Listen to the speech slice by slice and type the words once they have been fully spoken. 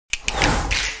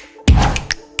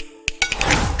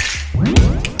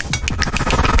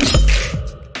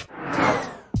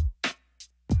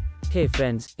Hey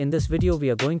friends, in this video we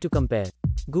are going to compare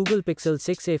Google Pixel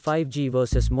 6a 5G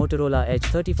versus Motorola Edge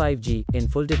 35G in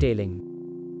full detailing.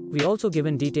 We also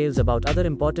given details about other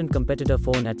important competitor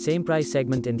phone at same price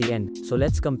segment in the end, so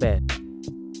let's compare.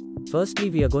 Firstly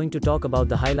we are going to talk about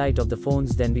the highlight of the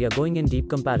phones, then we are going in deep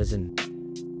comparison.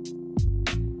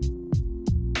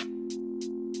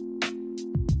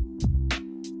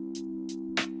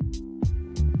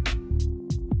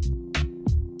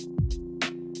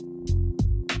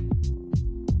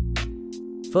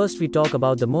 First we talk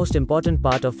about the most important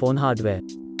part of phone hardware.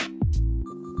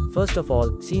 First of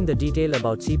all, see the detail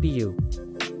about CPU.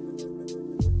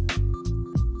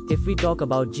 If we talk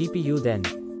about GPU then,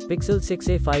 Pixel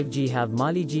 6a 5G have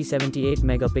Mali G78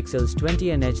 megapixels 20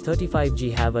 and Edge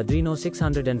 35G have Adreno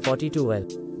 642L.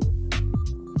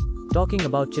 Talking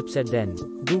about chipset then,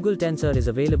 Google Tensor is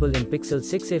available in Pixel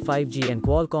 6a 5G and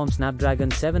Qualcomm Snapdragon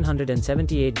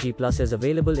 778G Plus is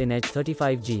available in Edge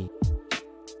 35G.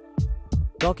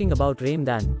 Talking about RAM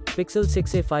then, Pixel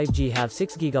 6a 5G have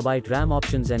 6GB RAM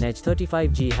options and Edge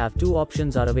 35G have 2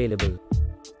 options are available,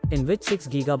 in which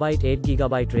 6GB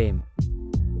 8GB RAM.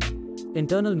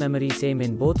 Internal memory same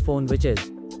in both phone, which is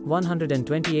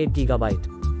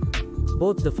 128GB.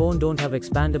 Both the phone don't have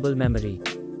expandable memory.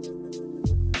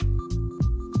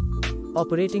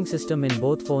 Operating system in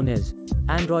both phone is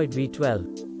Android V12.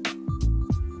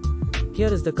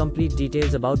 Here is the complete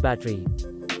details about battery.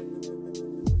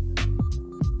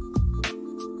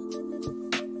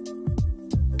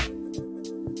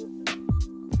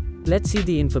 Let's see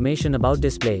the information about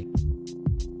display.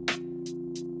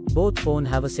 Both phone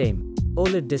have a same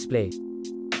OLED display.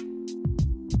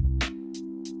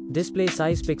 Display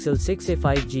size Pixel 6a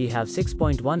 5G have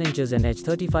 6.1 inches and Edge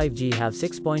 35G have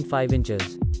 6.5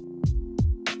 inches.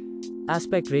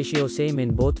 Aspect ratio same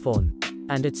in both phone,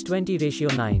 and it's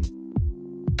 20:9.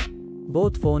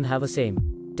 Both phone have a same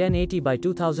 1080 by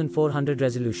 2400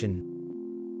 resolution.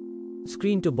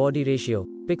 Screen to body ratio,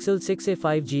 Pixel 6a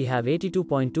 5G have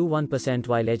 82.21%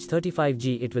 while Edge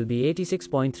 35G it will be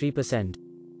 86.3%.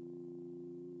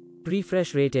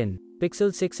 Refresh rate in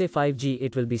Pixel 6a 5G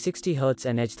it will be 60Hz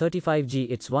and Edge 35G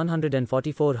it's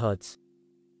 144Hz.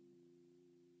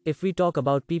 If we talk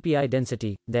about PPI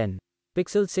density, then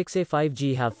Pixel 6a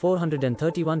 5G have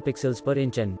 431 pixels per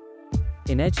inch and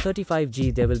in Edge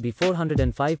 35G there will be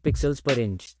 405 pixels per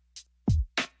inch.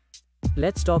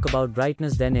 Let's talk about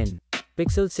brightness then. In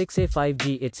Pixel 6a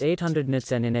 5G it's 800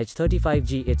 nits and in Edge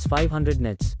 35G it's 500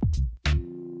 nits.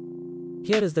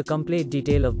 Here is the complete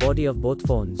detail of body of both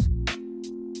phones.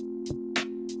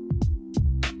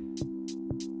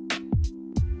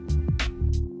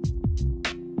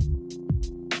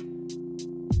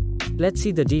 Let's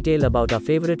see the detail about our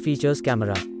favorite features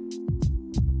camera.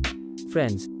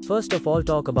 Friends, first of all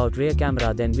talk about rear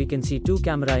camera, then we can see 2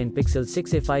 camera in Pixel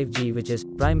 6a 5G which is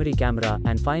primary camera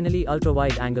and finally ultra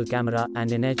wide angle camera, and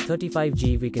in Edge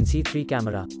 35G we can see 3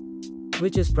 camera,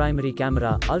 which is primary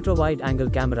camera, ultra wide angle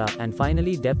camera and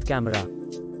finally depth camera.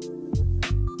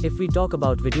 If we talk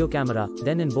about video camera,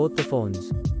 then in both the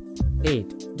phones,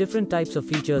 8 different types of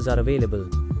features are available.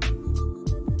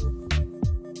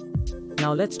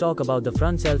 Now let's talk about the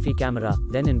front selfie camera,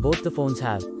 then in both the phones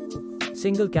have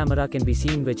single camera can be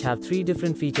seen which have 3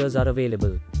 different features are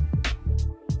available.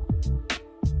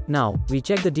 Now, we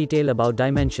check the detail about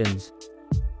dimensions.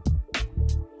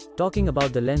 Talking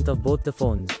about the length of both the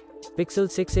phones, Pixel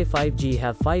 6a 5G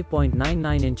have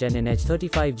 5.99 inch and in Edge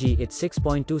 35G it's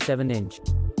 6.27 inch.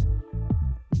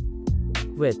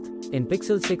 Width, in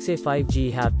Pixel 6a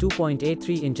 5G have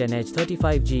 2.83 inch and Edge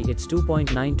 35G it's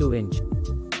 2.92 inch.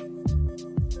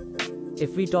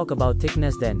 If we talk about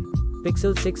thickness then,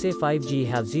 Pixel 6a 5G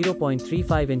have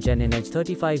 0.35 inch and in Edge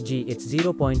 35G it's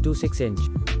 0.26 inch.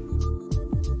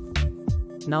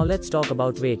 Now let's talk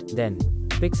about weight then.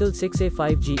 Pixel 6a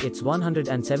 5G it's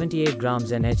 178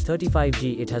 grams and Edge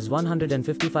 35G it has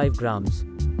 155 grams.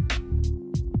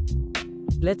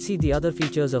 Let's see the other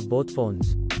features of both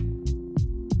phones.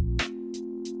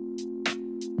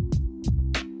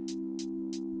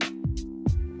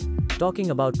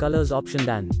 Talking about colors option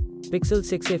then, Pixel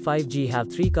 6a 5G have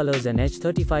 3 colors and Edge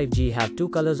 35G have 2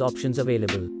 colors options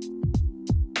available.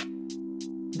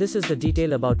 This is the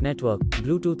detail about network,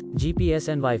 Bluetooth, GPS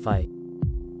and Wi-Fi.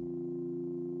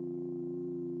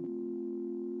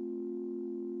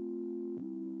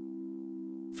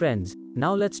 Friends,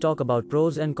 now let's talk about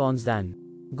pros and cons then.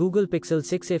 Google Pixel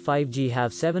 6a 5G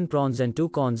have 7 pros and 2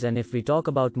 cons, and if we talk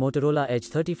about Motorola Edge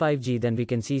 35G then we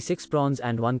can see 6 pros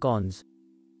and 1 cons.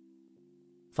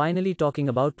 Finally talking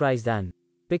about price then,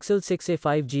 Pixel 6a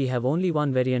 5G have only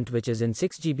one variant, which is in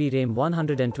 6GB RAM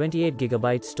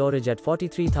 128GB storage at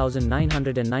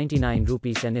 43,999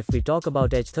 rupees, and if we talk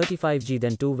about Edge 35G,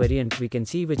 then two variant we can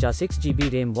see, which are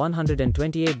 6GB RAM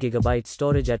 128GB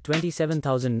storage at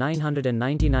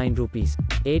 27,999 rupees,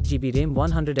 8GB RAM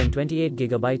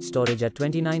 128GB storage at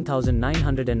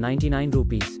 29,999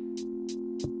 rupees.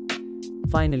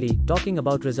 Finally, talking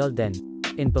about result then.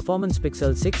 In performance,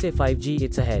 Pixel 6a 5G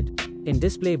it's ahead. In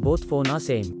display, both phone are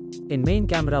same. In main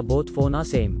camera, both phone are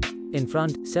same. In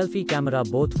front, selfie camera,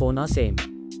 both phone are same.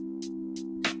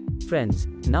 Friends,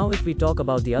 now if we talk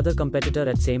about the other competitor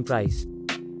at same price.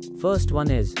 First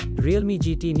one is Realme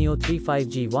GT Neo 3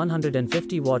 5G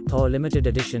 150W Thor limited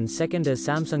edition. Second is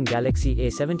Samsung Galaxy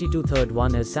A72. Third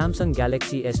one is Samsung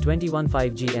Galaxy S21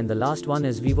 5G, and the last one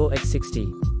is Vivo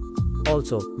X60.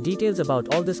 Also, details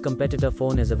about all this competitor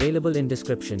phone is available in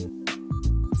description.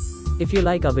 If you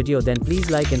like our video, then please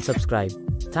like and subscribe.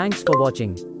 Thanks for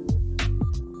watching.